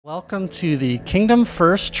Welcome to the Kingdom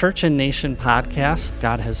First Church and Nation podcast.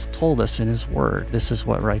 God has told us in His Word, this is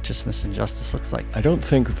what righteousness and justice looks like. I don't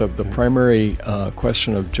think the primary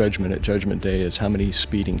question of judgment at Judgment Day is how many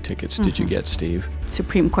speeding tickets did you get, Steve?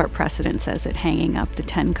 Supreme Court precedent says that hanging up the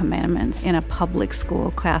Ten Commandments in a public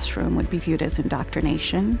school classroom would be viewed as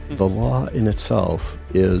indoctrination. The law in itself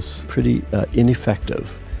is pretty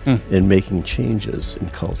ineffective in making changes in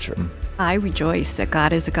culture. I rejoice that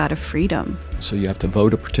God is a God of freedom. So you have to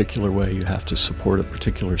vote a particular way, you have to support a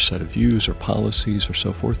particular set of views or policies or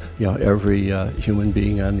so forth. Every human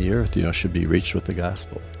being on the earth, should be reached with the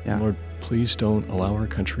gospel. Yeah. Lord, please don't allow our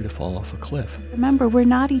country to fall off a cliff. Remember, we're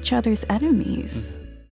not each other's enemies.